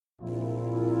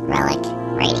Relic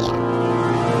Radio.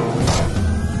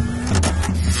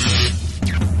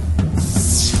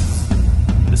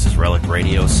 This is Relic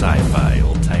Radio Sci-Fi,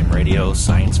 old-time radio,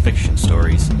 science fiction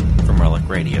stories from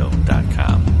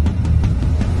relicradio.com.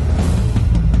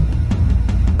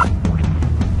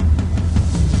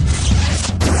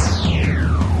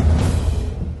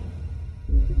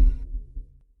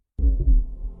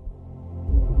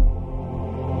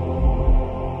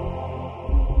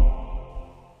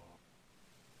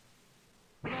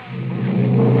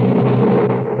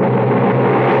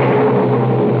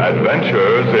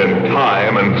 Adventures in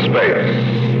time and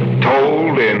space,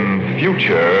 told in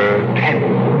future tense.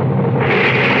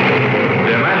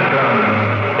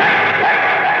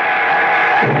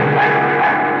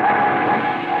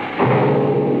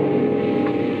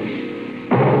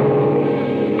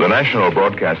 The National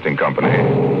Broadcasting Company,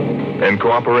 in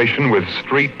cooperation with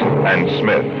Street and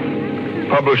Smith,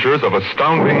 publishers of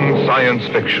astounding science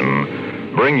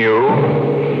fiction, bring you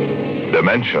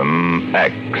Dimension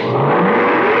X.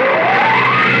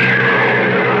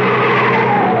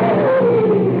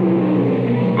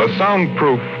 The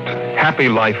soundproofed Happy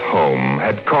Life home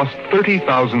had cost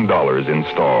 $30,000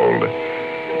 installed.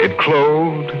 It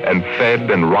clothed and fed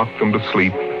and rocked them to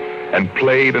sleep and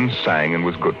played and sang and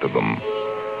was good to them.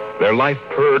 Their life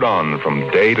purred on from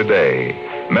day to day,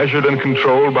 measured and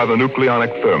controlled by the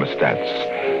nucleonic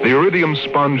thermostats, the iridium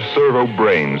sponge servo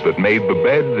brains that made the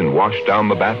beds and washed down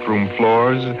the bathroom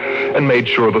floors and made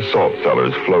sure the salt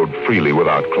cellars flowed freely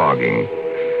without clogging.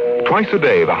 Twice a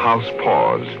day, the house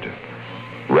paused,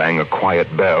 rang a quiet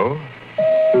bell,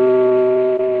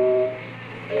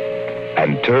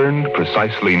 and turned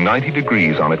precisely 90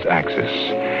 degrees on its axis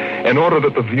in order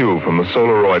that the view from the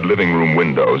Solaroid living room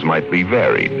windows might be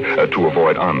varied to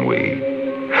avoid ennui.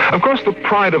 Of course, the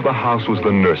pride of the house was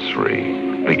the nursery.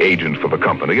 The agent for the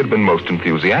company had been most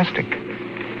enthusiastic.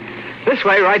 This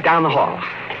way, right down the hall.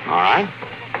 All right.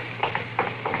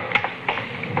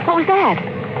 What was that?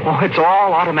 Oh, it's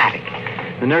all automatic.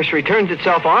 The nursery turns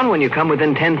itself on when you come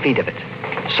within 10 feet of it.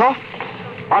 Soft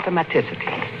automaticity.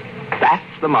 That's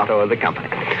the motto of the company.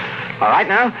 All right,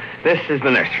 now, this is the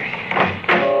nursery.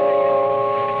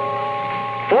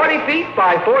 40 feet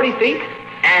by 40 feet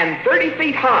and 30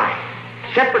 feet high.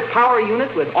 Separate power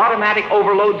unit with automatic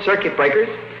overload circuit breakers,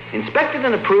 inspected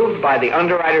and approved by the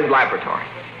underwriter's laboratory.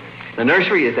 The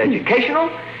nursery is educational,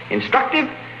 instructive,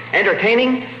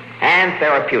 entertaining, and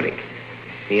therapeutic.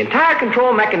 The entire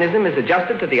control mechanism is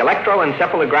adjusted to the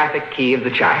electroencephalographic key of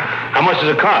the child. How much does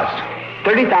it cost?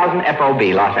 30,000 FOB,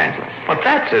 Los Angeles. But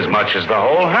that's as much as the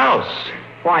whole house.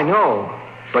 Why, no.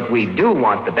 But we do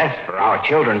want the best for our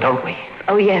children, don't we?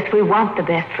 Oh, yes, we want the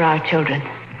best for our children.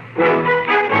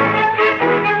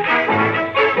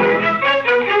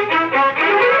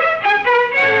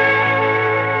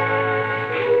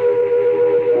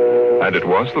 And it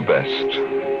was the best.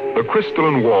 The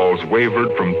crystalline walls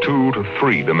wavered from 2 to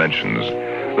 3 dimensions.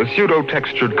 The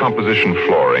pseudo-textured composition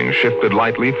flooring shifted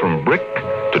lightly from brick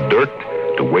to dirt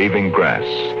to waving grass.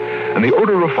 And the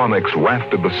odorophonics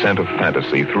wafted the scent of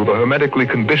fantasy through the hermetically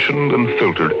conditioned and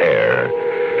filtered air.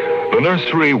 The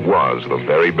nursery was the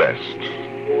very best.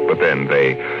 But then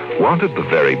they wanted the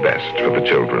very best for the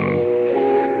children.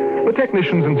 The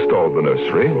technicians installed the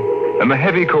nursery, and the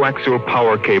heavy coaxial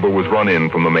power cable was run in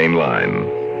from the main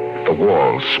line. The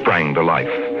walls sprang to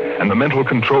life, and the mental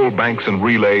control banks and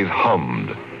relays hummed.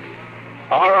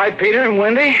 All right, Peter and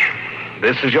Wendy,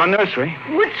 this is your nursery.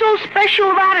 What's so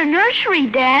special about a nursery,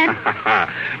 Dad?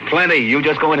 Plenty. You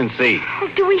just go in and see. Oh,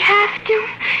 do we have to?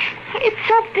 It's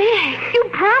so big. You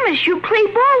promised you'd play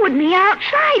ball with me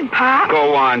outside, Pop.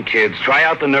 Go on, kids. Try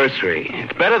out the nursery.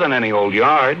 It's better than any old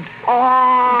yard.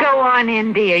 Oh. Go on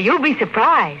in, dear. You'll be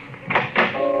surprised.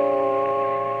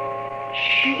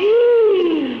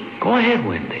 Gee. Go ahead,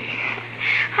 Wendy.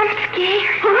 I'm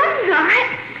scared. I'm not.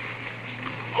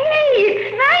 Hey,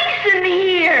 it's nice in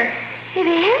here. It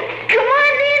is? Come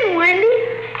on in, Wendy.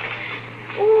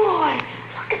 Boy,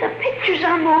 look at the pictures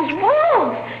on those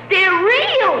walls. They're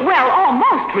real. Well,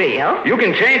 almost real. You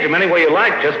can change them any way you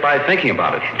like just by thinking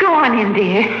about it. Go on in,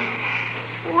 dear.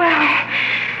 Well,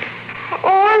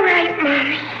 all right,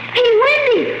 Mommy. Hey,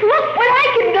 Wendy, look what I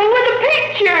can do with the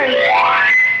pictures.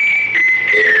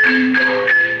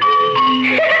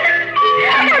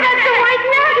 Oh, that's a white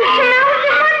mountain from Alice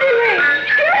in Wonderland.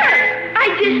 Sure. I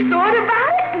just thought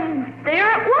about it, and there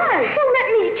it was. Well, let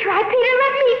me try, Peter.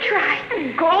 Let me try.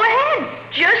 Go ahead.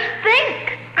 Just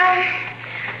think.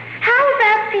 How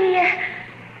about the...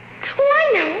 Oh, I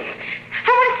know. I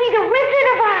want to see the Wizard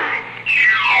of Oz.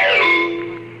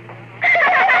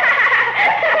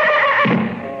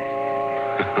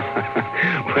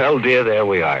 Well dear, there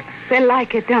we are. They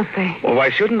like it, don't they? Well, why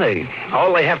shouldn't they?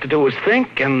 All they have to do is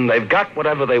think, and they've got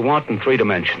whatever they want in 3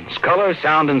 dimensions. Color,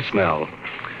 sound, and smell.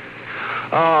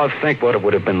 Oh, think what it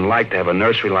would have been like to have a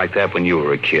nursery like that when you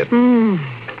were a kid.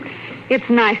 It's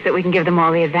nice that we can give them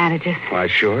all the advantages. Why,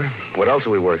 sure. What else are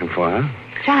we working for, huh?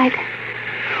 That's right.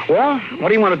 Well, what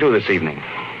do you want to do this evening?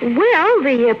 Well,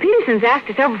 the Petersons asked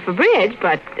us over for bridge,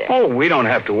 but... Oh, we don't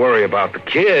have to worry about the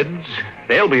kids.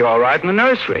 They'll be all right in the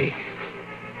nursery.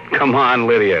 Come on,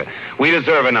 Lydia. We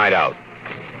deserve a night out.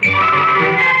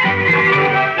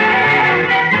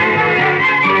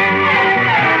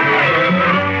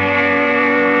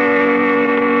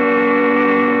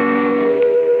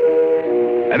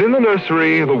 And in the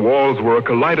nursery, the walls were a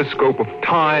kaleidoscope of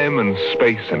time and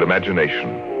space and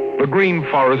imagination. The green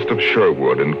forest of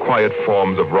Sherwood and quiet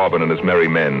forms of Robin and his merry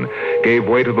men gave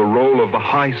way to the roll of the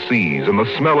high seas and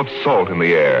the smell of salt in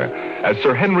the air as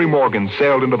Sir Henry Morgan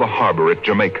sailed into the harbor at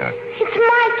Jamaica. It's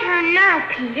my turn now,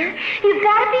 Peter. You've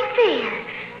got to be fair.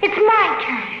 It's my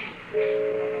turn.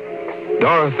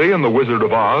 Dorothy and the Wizard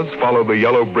of Oz followed the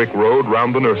yellow brick road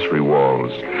round the nursery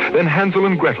walls. Then Hansel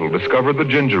and Gretel discovered the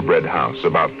gingerbread house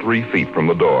about 3 feet from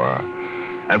the door.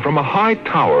 And from a high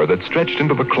tower that stretched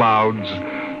into the clouds,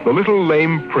 the little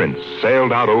lame prince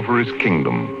sailed out over his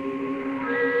kingdom.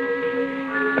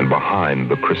 And behind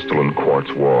the crystal and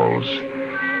quartz walls,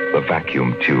 the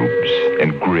vacuum tubes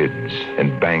and grids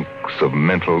and banks of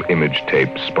mental image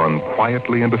tape spun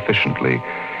quietly and efficiently,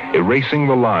 erasing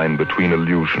the line between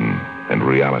illusion and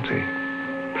reality.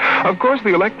 Of course,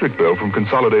 the electric bill from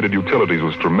Consolidated Utilities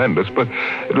was tremendous, but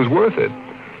it was worth it.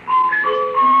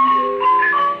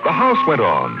 The house went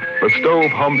on. The stove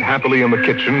hummed happily in the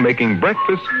kitchen, making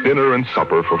breakfast, dinner, and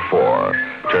supper for 4,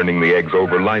 turning the eggs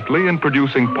over lightly and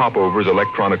producing popovers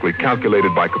electronically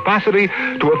calculated by capacity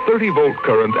to a 30-volt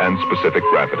current and specific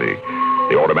gravity.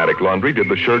 The automatic laundry did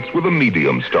the shirts with a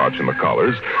medium starch in the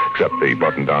collars, except the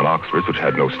button-down Oxfords, which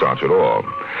had no starch at all.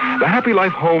 The Happy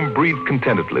Life home breathed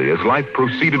contentedly as life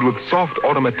proceeded with soft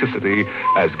automaticity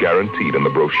as guaranteed in the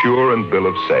brochure and bill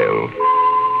of sale.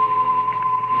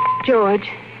 George.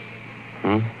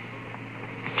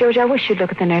 George, I wish you'd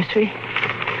look at the nursery.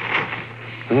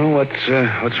 Oh,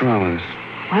 what's wrong with this?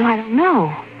 Well, I don't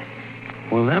know.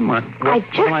 Well, that might... I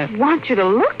just want you to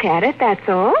look at it, that's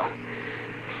all.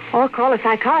 Or call a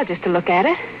psychologist to look at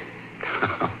it.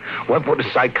 What would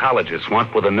a psychologist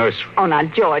want with a nursery? Oh, now,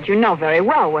 George, you know very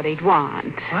well what he'd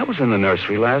want. I was in the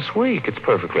nursery last week. It's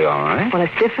perfectly all right. Well,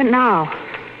 it's different now.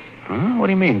 Huh? What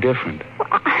do you mean, different?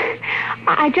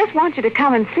 I just want you to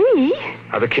come and see.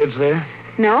 Are the kids there?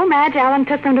 No, Madge Allen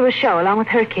took them to a show along with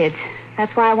her kids.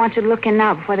 That's why I want you to look in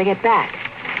now before they get back.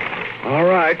 All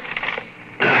right.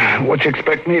 What you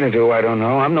expect me to do, I don't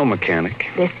know. I'm no mechanic.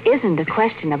 This isn't a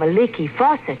question of a leaky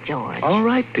faucet, George. All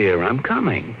right, dear, I'm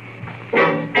coming.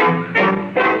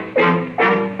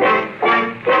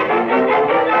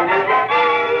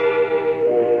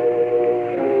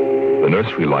 The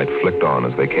nursery light flicked on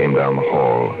as they came down the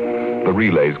hall. The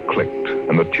relays clicked,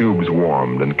 and the tubes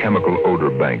warmed, and chemical odor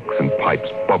banks and pipes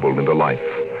bubbled into life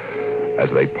as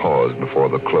they paused before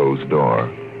the closed door.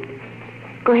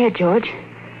 Go ahead, George.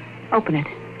 Open it.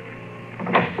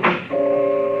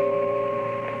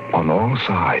 On all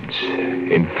sides,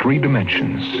 in 3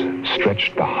 dimensions,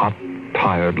 stretched the hot,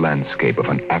 tired landscape of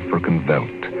an African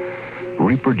veldt,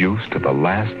 reproduced to the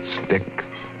last stick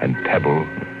and pebble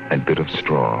and bit of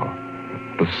straw.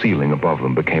 The ceiling above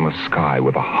them became a sky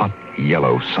with a hot,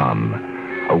 yellow sun.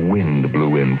 A wind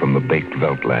blew in from the baked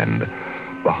veldtland,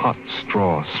 the hot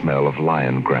straw smell of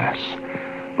lion grass,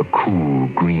 the cool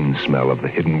green smell of the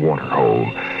hidden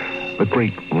waterhole, the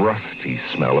great rusty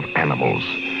smell of animals,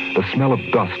 the smell of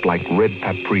dust like red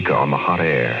paprika on the hot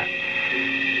air.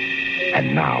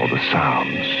 And now the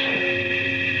sounds.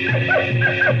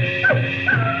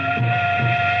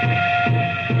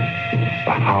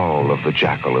 The howl of the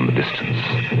jackal in the distance,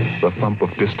 the thump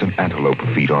of distant antelope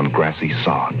feet on grassy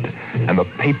sod, and the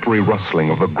papery rustling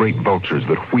of the great vultures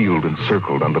that wheeled and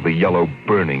circled under the yellow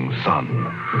burning sun.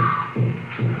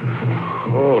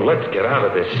 Oh, let's get out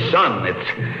of this sun.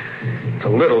 It's a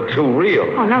little too real.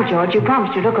 Oh, no, George, you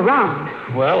promised you'd look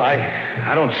around. Well,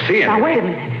 I don't see anything. Now, wait a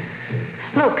minute.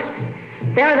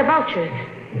 Look, there are the vultures.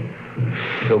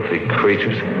 Filthy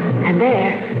creatures. And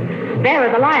there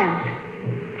are the lions.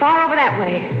 Far over that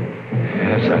way.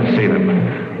 Yes, I see them.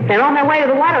 They're on their way to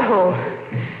the water hole.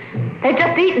 They've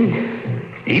just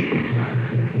eaten.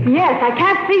 Eaten? Yes, I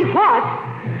can't see what.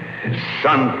 The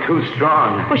sun too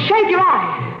strong. Well, shade your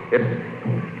eyes.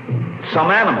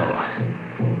 Some animal.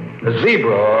 A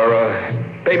zebra or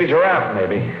a baby giraffe,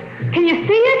 maybe. Can you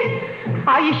see it?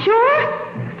 Are you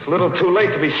sure? It's a little too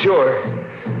late to be sure.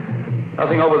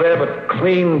 Nothing over there but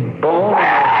clean bone.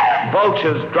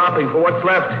 Vultures dropping for what's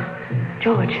left.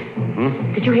 George,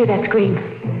 did you hear that scream?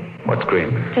 What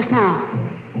scream? Just now.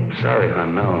 Sorry,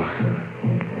 hon, no.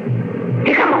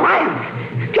 Here come the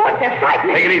lions. George, they're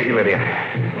frightening. Take it easy, Lydia.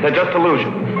 They're just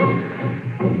illusions.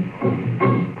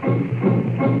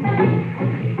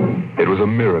 It was a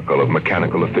miracle of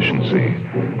mechanical efficiency,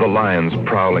 the lions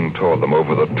prowling toward them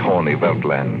over the tawny Veldt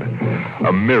land.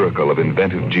 A miracle of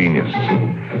inventive genius.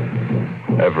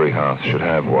 Every house should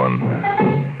have one.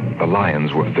 The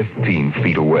lions were 15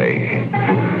 feet away.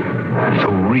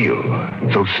 So real,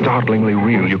 so startlingly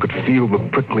real, you could feel the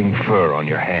prickling fur on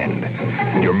your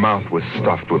hand. Your mouth was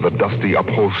stuffed with the dusty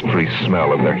upholstery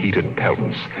smell of their heated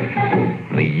pelts.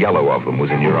 And the yellow of them was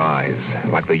in your eyes,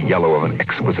 like the yellow of an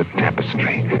exquisite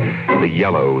tapestry. The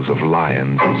yellows of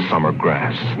lions and summer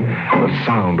grass. The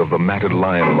sound of the matted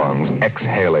lion lungs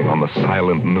exhaling on the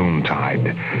silent noontide.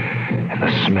 And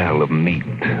the smell of meat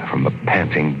from the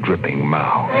panting, dripping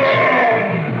mouths.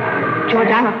 George,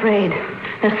 I'm afraid.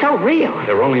 They're so real.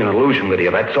 They're only an illusion,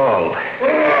 Lydia, that's all. Watch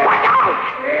out!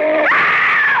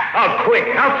 Oh, quick,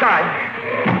 outside.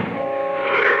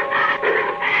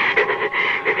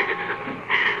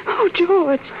 Oh,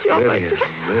 George.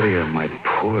 Lydia, my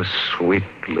poor, sweet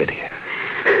Lydia.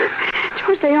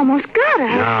 George, they almost got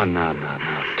her. No.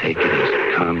 Take it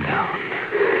easy. Calm down.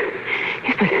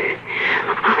 Yes, but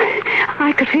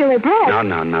I could feel their breath.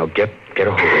 No. Get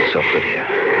a hold of yourself, Lydia.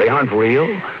 They aren't real.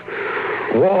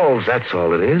 Walls, that's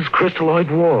all it is.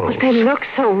 Crystalloid walls. But they look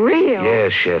so real.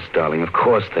 Yes, darling. Of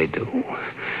course they do.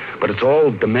 But it's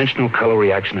all dimensional color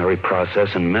reactionary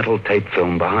process and metal tape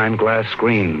film behind glass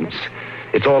screens.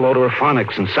 It's all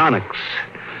odorophonics and sonics.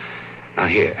 Now,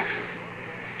 here,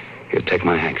 take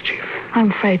my handkerchief.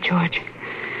 I'm afraid, George.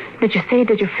 Did you see?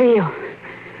 Did you feel?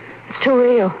 It's too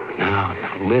real. No,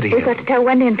 Lydia. We've got to tell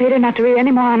Wendy and Peter not to read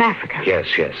any more on Africa. Yes,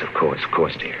 of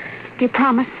course, dear. Do you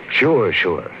promise? Sure.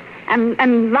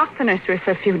 And lock the nursery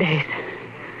for a few days.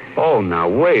 Oh, now,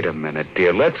 wait a minute,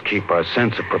 dear. Let's keep our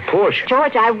sense of proportion.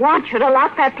 George, I want you to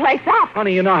lock that place up.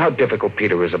 Honey, you know how difficult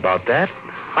Peter is about that.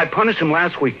 I punished him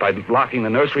last week by locking the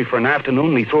nursery for an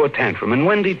afternoon, and he threw a tantrum, and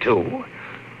Wendy, too.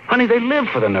 Honey, they live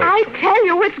for the nursery. I tell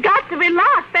you, it's got to be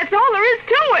locked. That's all there is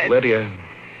to it. Lydia,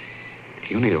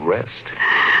 you need a rest.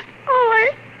 Oh,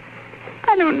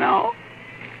 I don't know.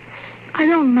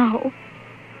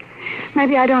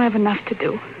 Maybe I don't have enough to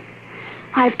do.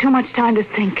 I have too much time to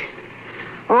think.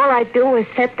 All I do is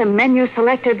set the menu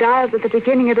selector dials at the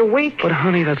beginning of the week. But,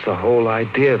 honey, that's the whole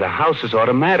idea. The house is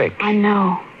automatic. I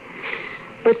know.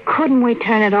 But couldn't we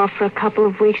turn it off for a couple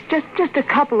of weeks? Just a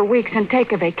couple of weeks and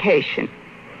take a vacation.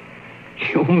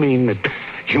 You mean that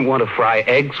you want to fry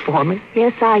eggs for me?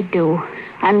 Yes, I do.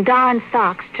 And darn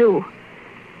socks, too.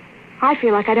 I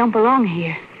feel like I don't belong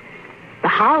here. The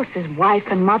house is wife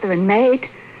and mother and maid.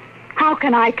 How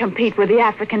can I compete with the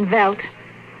African Veldt?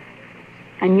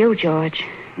 And you, George,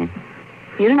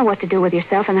 you don't know what to do with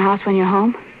yourself in the house when you're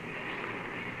home.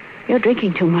 You're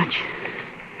drinking too much.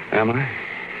 Am I?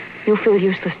 You feel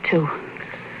useless, too.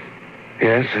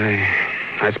 Yes,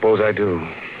 I suppose I do.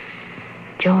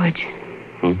 George.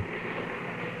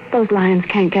 Those lions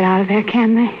can't get out of there,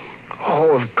 can they?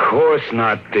 Oh, of course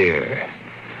not, dear.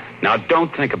 Now,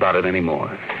 don't think about it anymore.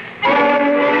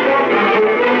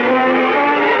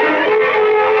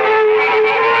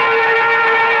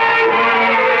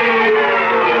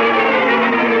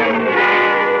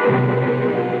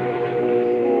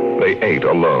 They ate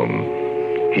alone.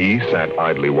 He sat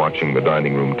idly watching the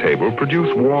dining room table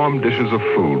produce warm dishes of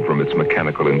food from its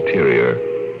mechanical interior.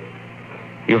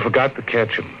 You forgot the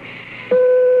ketchup.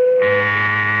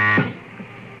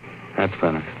 That's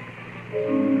better.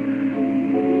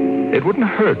 It wouldn't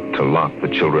hurt to lock the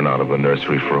children out of the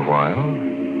nursery for a while.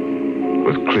 It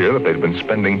was clear that they'd been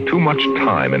spending too much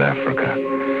time in Africa.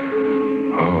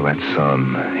 Oh, that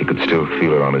sun. He could still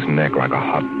feel it on his neck like a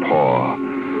hot paw.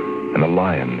 And the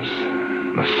lions,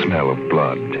 and the smell of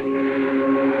blood.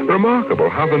 Remarkable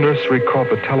how the nursery caught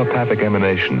the telepathic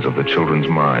emanations of the children's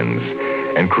minds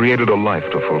and created a life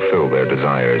to fulfill their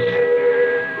desires.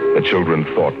 The children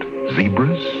thought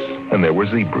zebras, and there were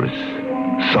zebras.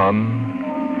 Sun,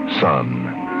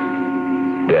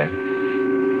 death,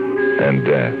 and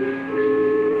death.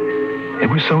 They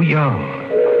were so young.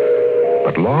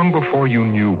 But long before you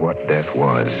knew what death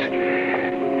was,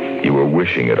 you were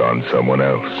wishing it on someone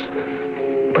else.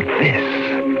 But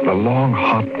this, the long,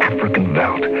 hot African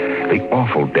Veldt, the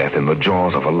awful death in the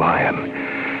jaws of a lion,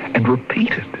 and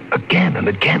repeated again and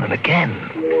again and again.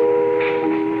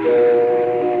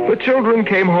 The children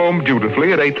came home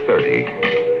dutifully at 8:30.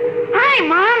 Hi,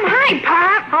 Mom. Hi,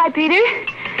 Pop. Hi, Peter.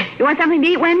 You want something to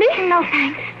eat, Wendy? No,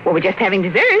 thanks. Well, we're just having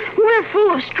dessert. We're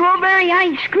full of strawberry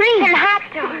ice cream. And hot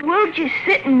dogs. We'll just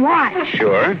sit and watch.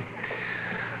 Sure.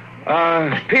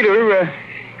 Peter,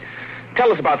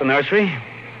 tell us about the nursery.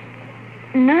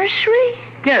 Nursery?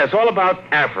 Yes, all about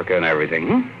Africa and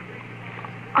everything.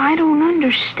 I don't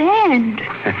understand.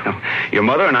 Your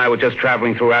mother and I were just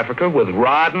traveling through Africa with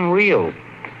rod and reel.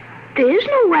 There's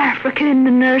no Africa in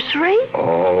the nursery.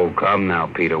 Oh, come now,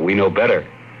 Peter. We know better.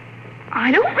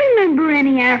 I don't remember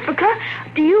any Africa.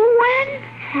 Do you, Wen?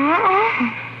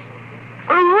 Run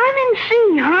and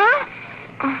see, huh?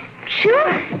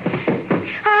 Sure.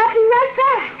 I'll be right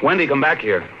back. Wendy, come back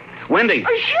here. Wendy.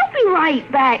 She'll be right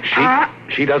back, Pop.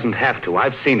 She doesn't have to.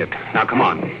 I've seen it. Now, come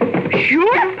on.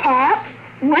 Sure, Pop.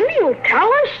 Wendy will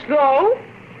tell us, though.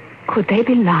 Could they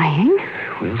be lying?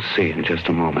 We'll see in just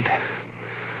a moment.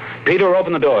 Peter,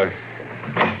 open the door. See,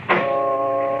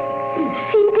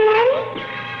 Daddy?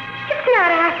 It's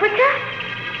not Africa.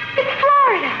 It's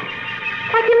Florida.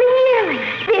 Like in the yearling.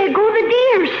 There go the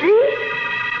deer, see?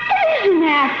 It isn't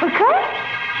Africa.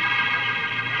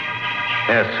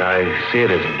 Yes, I see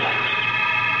it isn't.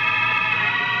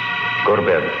 Go to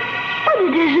bed. But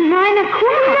it isn't 9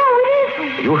 o'clock. No, it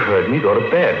isn't. You heard me. Go to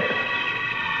bed.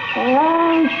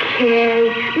 Okay.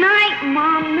 Night,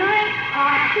 Mom. Night,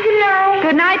 Pop. Good night.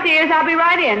 Good night, dears. I'll be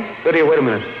right in. Lydia, wait a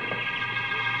minute.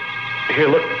 Here,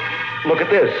 look at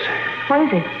this. What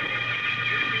is it?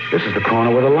 This is the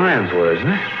corner where the lions were, isn't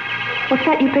it? What's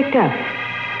that you picked up?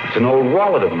 It's an old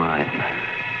wallet of mine.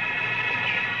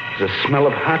 There's a smell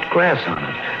of hot grass on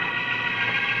it.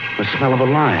 The smell of a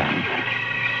lion.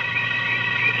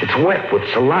 It's wet with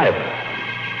saliva.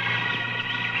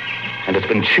 And it's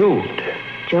been chewed.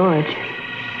 George,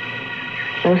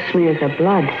 those smears are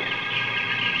blood.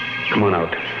 Come on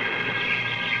out.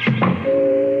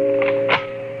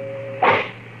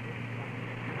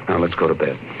 Now let's go to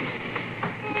bed.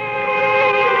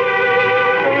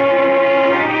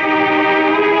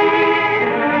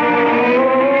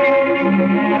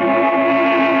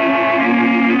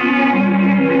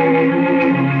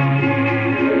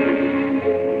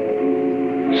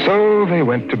 So they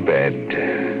went to bed.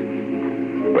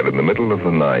 But in the middle of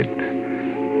the night,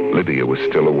 Lydia was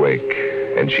still awake,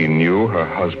 and she knew her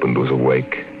husband was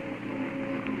awake.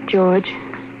 George?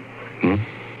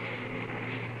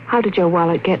 How did your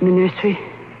wallet get in the nursery?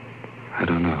 I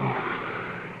don't know.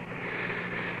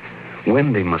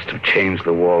 Wendy must have changed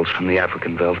the walls from the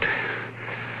African Veldt.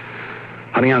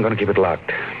 Honey, I'm going to keep it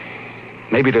locked.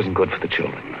 Maybe it isn't good for the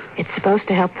children. It's supposed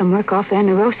to help them work off their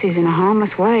neuroses in a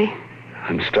harmless way.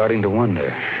 I'm starting to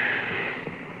wonder.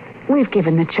 We've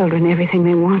given the children everything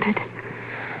they wanted.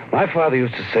 My father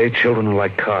used to say children are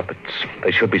like carpets.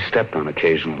 They should be stepped on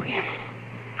occasionally.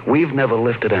 We've never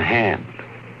lifted a hand.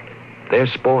 They're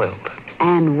spoiled.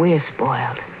 And we're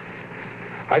spoiled.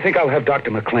 I think I'll have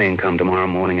Dr. McLean come tomorrow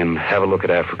morning and have a look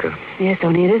at Africa. Yes,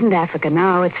 only it isn't Africa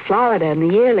now. It's Florida and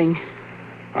the yearling.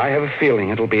 I have a feeling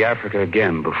it'll be Africa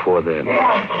again before then.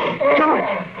 George,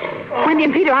 Wendy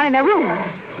and Peter aren't in their room.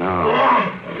 No.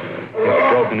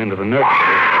 They've broken into the nursery.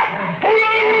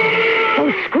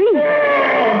 Those screams.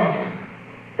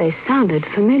 They sounded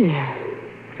familiar.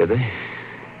 Did they?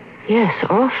 Yes,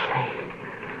 awfully.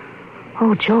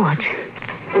 Oh, George.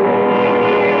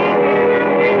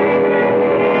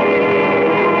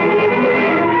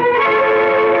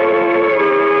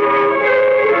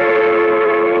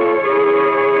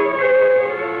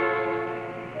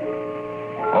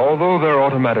 Although their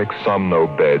automatic Somno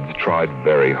beds tried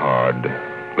very hard,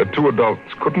 the two adults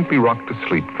couldn't be rocked to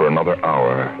sleep for another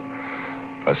hour.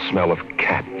 A smell of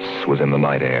cats was in the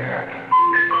night air.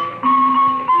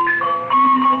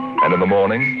 And in the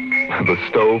morning, the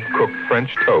stove cooked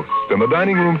French toast, and the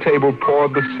dining room table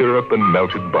poured the syrup and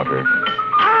melted butter.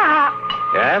 Pop,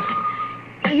 Yes?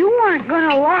 you aren't going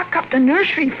to lock up the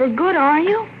nursery for good, are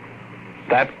you?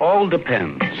 That all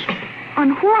depends.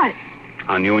 On what?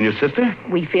 On you and your sister?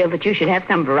 We feel that you should have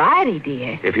some variety,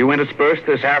 dear. If you intersperse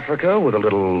this Africa with a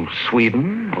little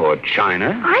Sweden or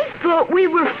China... I thought we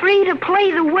were free to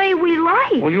play the way we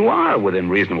like. Well, you are within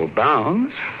reasonable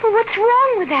bounds. Well, what's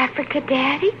wrong with Africa,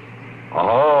 Daddy?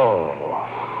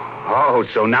 Oh,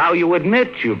 so now you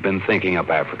admit you've been thinking up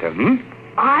Africa,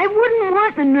 I wouldn't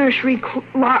want the nursery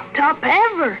locked up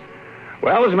ever.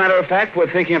 Well, as a matter of fact, we're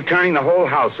thinking of turning the whole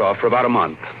house off for about a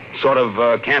month. Sort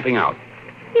of camping out.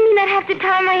 You mean I'd have to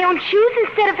tie my own shoes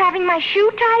instead of having my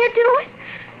shoe tire do it?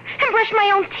 And brush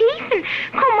my own teeth and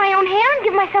comb my own hair and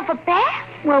give myself a bath?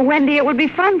 Well, Wendy, it would be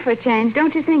fun for a change,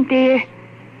 don't you think, dear?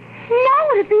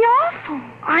 No, it'd be awful.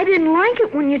 I didn't like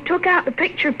it when you took out the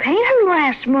picture painter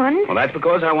last month. Well, that's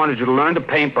because I wanted you to learn to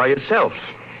paint by yourself.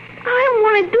 I don't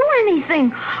want to do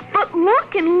anything but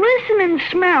look and listen and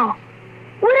smell.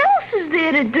 What else is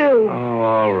there to do? Oh,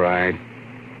 all right.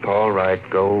 All right,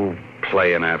 go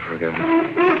play in Africa.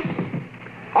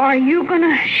 Are you going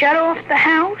to shut off the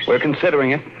house? We're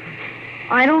considering it.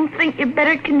 I don't think you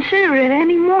better consider it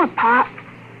anymore, Pop.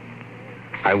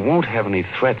 I won't have any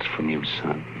threats from you,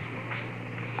 son.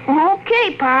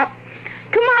 Okay, Pop.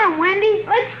 Come on, Wendy.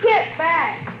 Let's get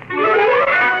back.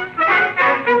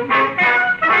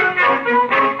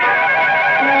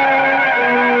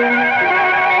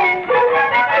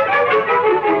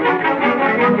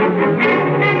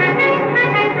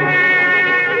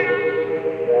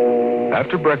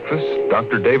 After breakfast,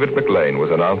 Dr. David McLean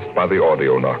was announced by the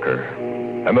audio knocker.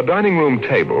 And the dining room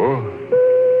table,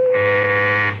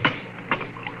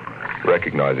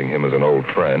 recognizing him as an old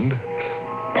friend,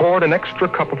 poured an extra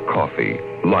cup of coffee,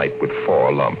 light with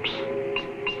 4 lumps.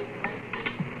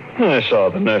 I saw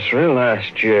the nursery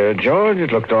last year, George.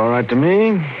 It looked all right to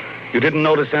me. You didn't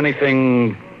notice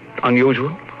anything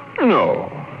unusual?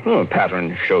 No. The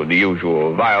pattern showed the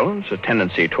usual violence, a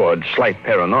tendency toward slight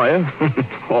paranoia.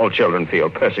 All children feel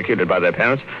persecuted by their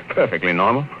parents. Perfectly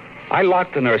normal. I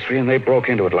locked the nursery and they broke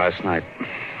into it last night.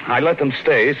 I let them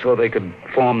stay so they could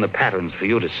form the patterns for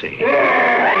you to see.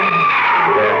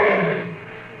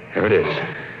 There it is.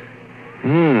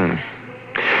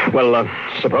 Well,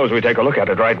 suppose we take a look at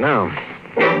it right now.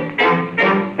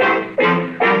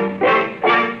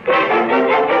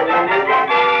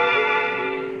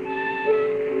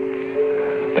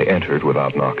 They entered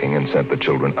without knocking and sent the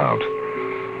children out.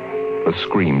 The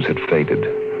screams had faded,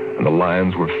 and the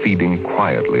lions were feeding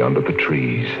quietly under the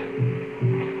trees.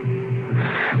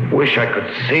 Wish I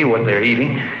could see what they're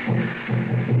eating.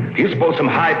 Do you suppose some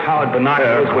high-powered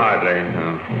binoculars would... Hardly,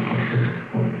 no.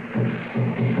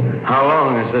 How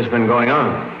long has this been going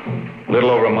on? A little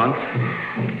over a month.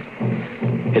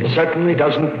 It certainly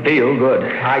doesn't feel good.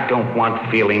 I don't want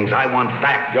feelings. I want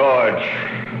facts.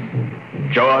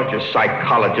 George, a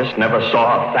psychologist, never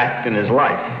saw a fact in his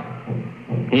life.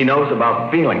 He knows about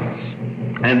feelings,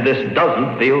 and this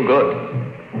doesn't feel good.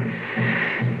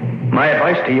 My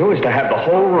advice to you is to have the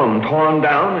whole room torn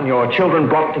down and your children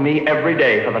brought to me every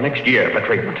day for the next year for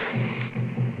treatment.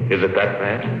 Is it that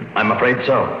bad? I'm afraid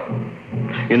so.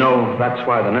 You know, that's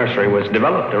why the nursery was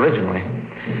developed originally,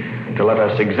 to let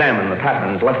us examine the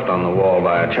patterns left on the wall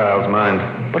by a child's mind.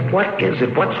 But what is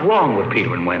it? What's wrong with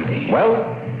Peter and Wendy? Well,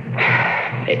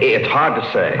 it's hard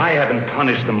to say. I haven't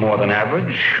punished them more than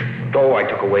average, though I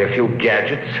took away a few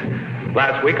gadgets.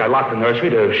 Last week, I locked the nursery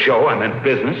to show I meant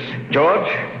business. George,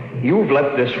 you've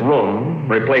let this room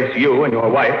replace you and your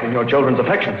wife and your children's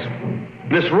affections.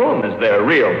 This room is their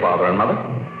real father and mother.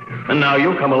 And now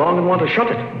you come along and want to shut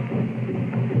it.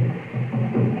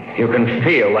 You can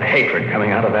feel the hatred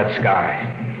coming out of that sky.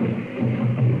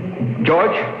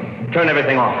 George, turn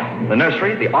everything off. The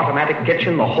nursery, the automatic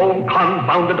kitchen, the whole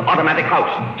confounded automatic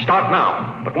house. Start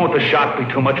now. But won't the shock be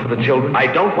too much for the children? I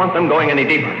don't want them going any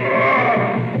deeper.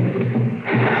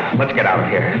 Let's get out of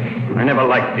here. I never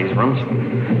liked these rooms.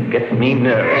 Get me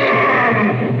nervous.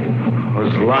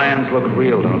 Those lions look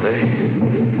real, don't they?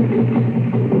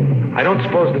 I don't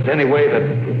suppose there's any way that...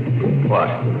 What?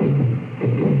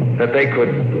 That they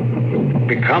could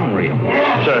become real.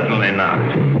 Certainly not.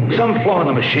 Some flaw in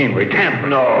the machinery, tamper.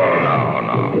 No.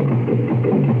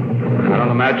 I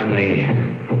don't imagine the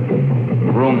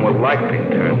room will like being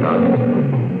turned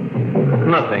on.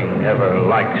 Nothing ever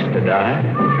likes to die.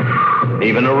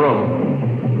 Even a room.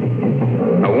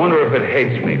 I wonder if it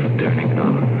hates me for turning it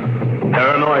on.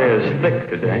 Paranoia is thick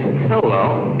today.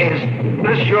 Hello. Is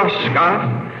this your scarf?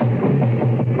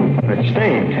 It's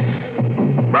stained.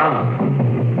 Brown.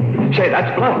 Say,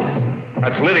 that's blood.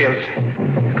 That's Lydia's.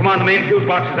 Come on, the main fuse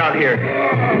box is out here.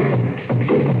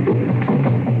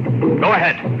 Go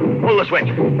ahead. Pull the switch.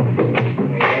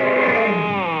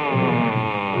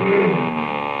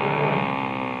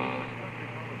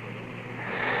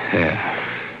 Yeah.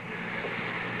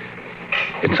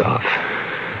 It's off.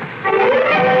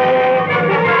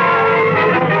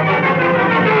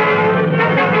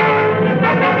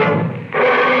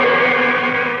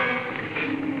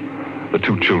 The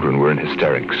 2 children were in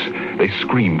hysterics. They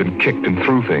screamed and kicked and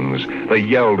threw things. They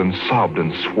yelled and sobbed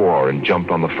and swore and jumped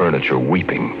on the furniture,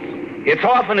 weeping. It's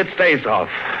off and it stays off.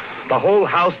 The whole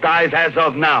house dies as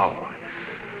of now.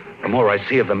 The more I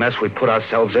see of the mess we put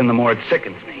ourselves in, the more it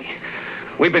sickens me.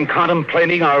 We've been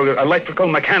contemplating our electrical,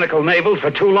 mechanical navels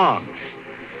for too long.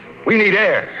 We need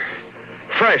air.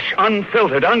 Fresh,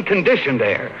 unfiltered, unconditioned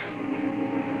air.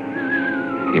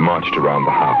 He marched around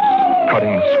the house,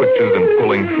 cutting the switches and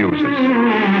pulling fuses.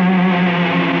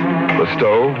 The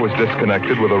stove was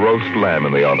disconnected with a roast lamb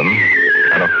in the oven,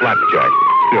 and a flapjack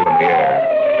still in the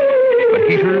air. The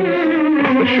heaters,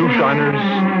 the shoe shiners,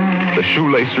 the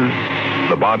shoelacers,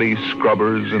 the body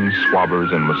scrubbers and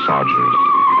swabbers and massagers.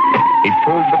 He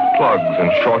pulled the plugs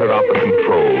and shorted out the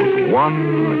controls,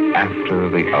 one after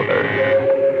the other.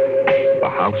 The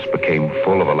house became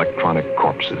full of electronic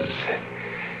corpses.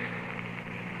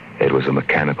 It was a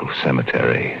mechanical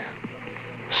cemetery,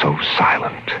 so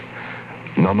silent.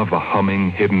 None of the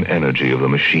humming, hidden energy of the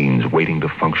machines waiting to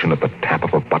function at the tap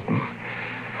of a button.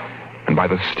 And by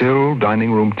the still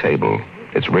dining room table,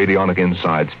 its radionic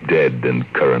insides dead and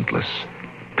currentless,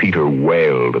 Peter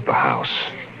wailed at the house.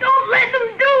 Don't let them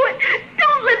do it.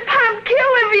 Don't let Pop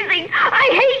kill everything. I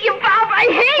hate you, Bob. I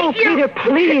hate you. Peter,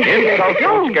 please. Insults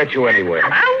won't get you anywhere.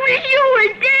 I wish you were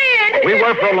dead. We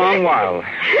were for a long while.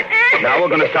 Now we're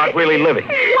going to start really living.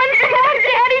 One more,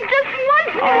 Daddy. Just one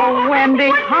more. Oh, Wendy,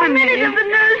 one honey. One minute of the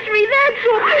nursery, that's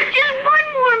all. Just one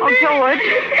more minute. George.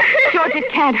 George,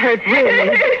 it can't hurt,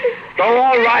 really. Oh,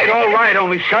 all right.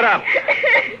 Only shut up.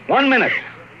 1 minute.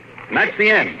 And that's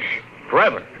the end.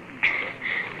 Forever.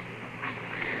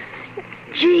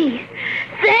 Gee,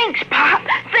 thanks, Pop.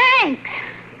 Thanks.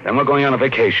 Then we're going on a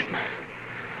vacation.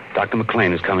 Dr.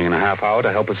 McLean is coming in a half hour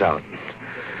to help us out.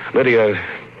 Lydia,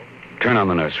 turn on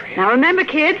the nursery. Now, remember,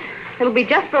 kids, it'll be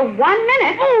just for 1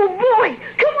 minute. Oh, boy.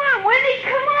 Come on, Wendy.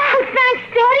 Come on. Oh, thanks,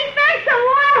 Daddy. Thanks a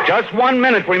lot. Just 1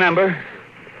 minute, remember.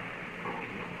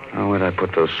 Oh, where'd I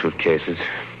put those suitcases?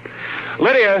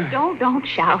 Lydia! Don't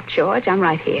shout, George. I'm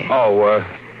right here. Oh,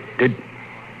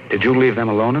 did you leave them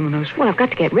alone in the nursery? Well, I've got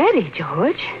to get ready,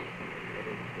 George.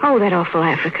 Oh, that awful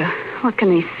Africa. What can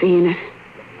they see in it?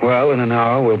 Well, in an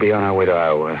hour, we'll be on our way to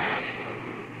Iowa.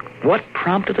 What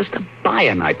prompted us to buy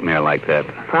a nightmare like that?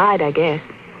 Pride, I guess.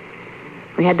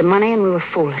 We had the money and we were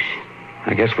foolish.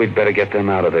 I guess we'd better get them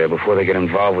out of there before they get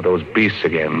involved with those beasts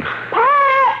again. Pop!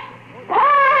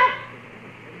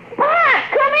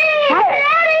 Come in!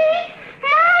 Daddy!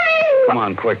 Mommy! Come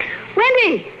on, quick.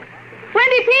 Wendy,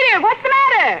 Peter, what's the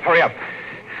matter? Hurry up.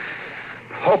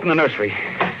 Open the nursery.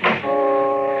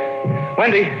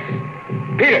 Wendy!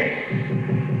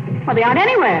 Peter! Well, they aren't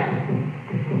anywhere.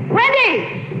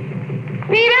 Wendy!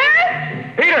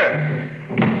 Peter! Peter!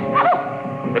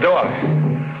 Oh. The door.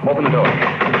 Open the door.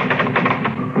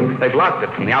 They've locked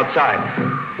it from the outside.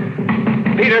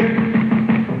 Peter!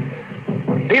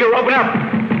 Peter, open up!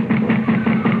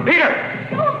 Peter!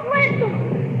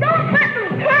 Don't let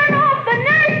them turn off the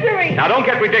nursery! Now, don't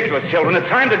get ridiculous, children. It's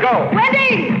time to go.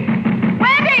 Wendy,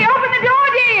 open the door,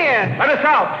 dear! Let us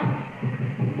out.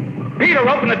 Peter,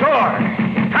 open the door.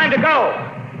 Time to go.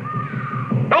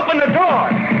 Open the door.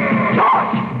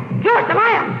 George, the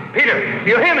lions! Peter, do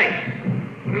you hear me?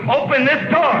 Open this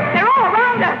door. They're all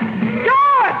around us!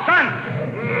 George! Son,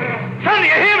 do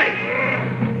you hear me?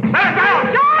 Let us out.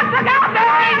 George, look out! The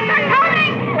lions are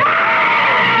coming!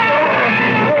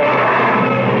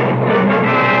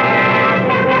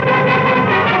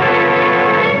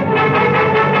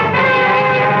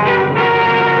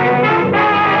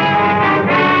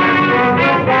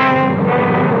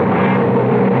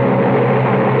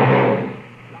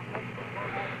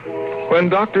 When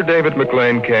Dr. David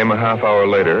McLean came a half hour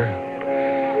later,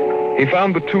 he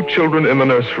found the two children in the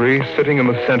nursery sitting in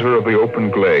the center of the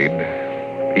open glade,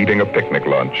 eating a picnic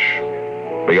lunch.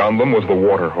 Beyond them was the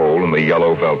water hole in the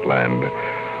yellow Veldt land.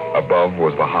 Above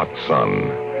was the hot sun.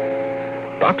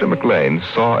 Dr. McLean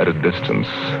saw at a distance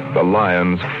the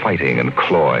lions fighting and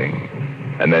clawing,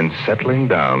 and then settling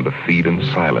down to feed in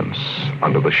silence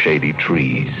under the shady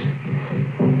trees.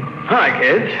 Hi,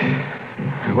 kids.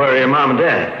 Where are your mom and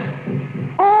dad?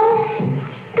 Oh,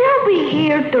 they'll be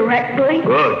here directly.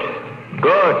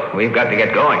 Good. We've got to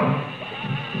get going.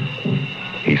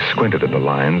 He squinted at the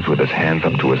lions with his hands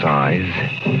up to his eyes.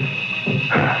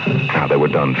 Now they were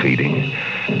done feeding.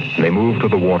 They moved to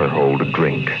the water hole to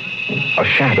drink. A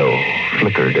shadow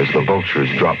flickered as the vultures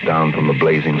dropped down from the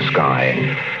blazing sky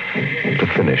to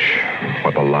finish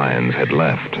what the lions had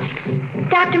left.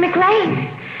 Dr. McLean.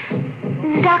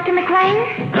 Dr.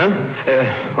 McLean? Huh?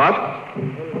 What?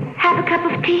 Have a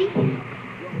cup of tea?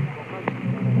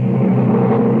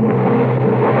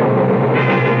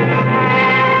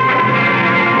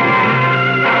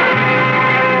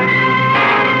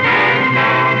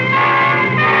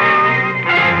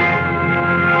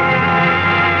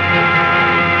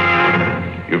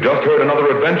 You've just heard another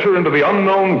adventure into the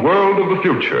unknown world of the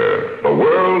future. The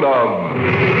world of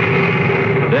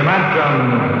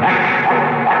Dimension X.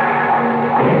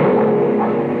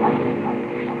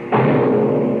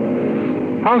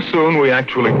 How soon we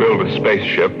actually build a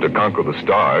spaceship to conquer the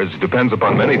stars depends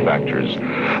upon many factors,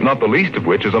 not the least of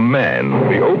which is a man,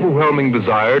 the overwhelming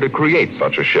desire to create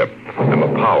such a ship, and the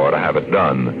power to have it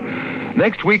done.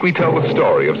 Next week, we tell the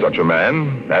story of such a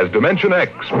man as Dimension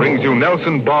X brings you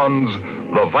Nelson Bond's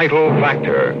The Vital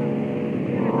Factor.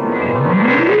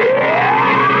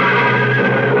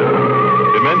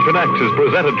 Dimension X is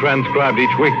presented transcribed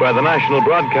each week by the National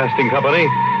Broadcasting Company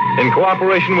in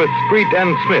cooperation with Street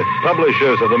and Smith,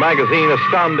 publishers of the magazine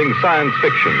Astounding Science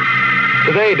Fiction.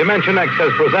 Today, Dimension X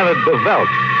has presented The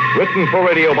Veldt, written for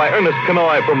radio by Ernest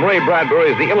Kenoy from Ray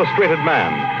Bradbury's The Illustrated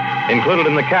Man. Included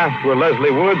in the cast were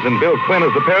Leslie Woods and Bill Quinn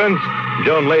as the parents,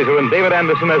 Joan Laser and David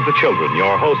Anderson as the children.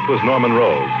 Your host was Norman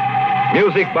Rose.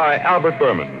 Music by Albert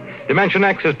Berman. Dimension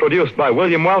X is produced by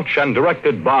William Welch and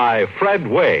directed by Fred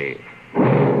Way.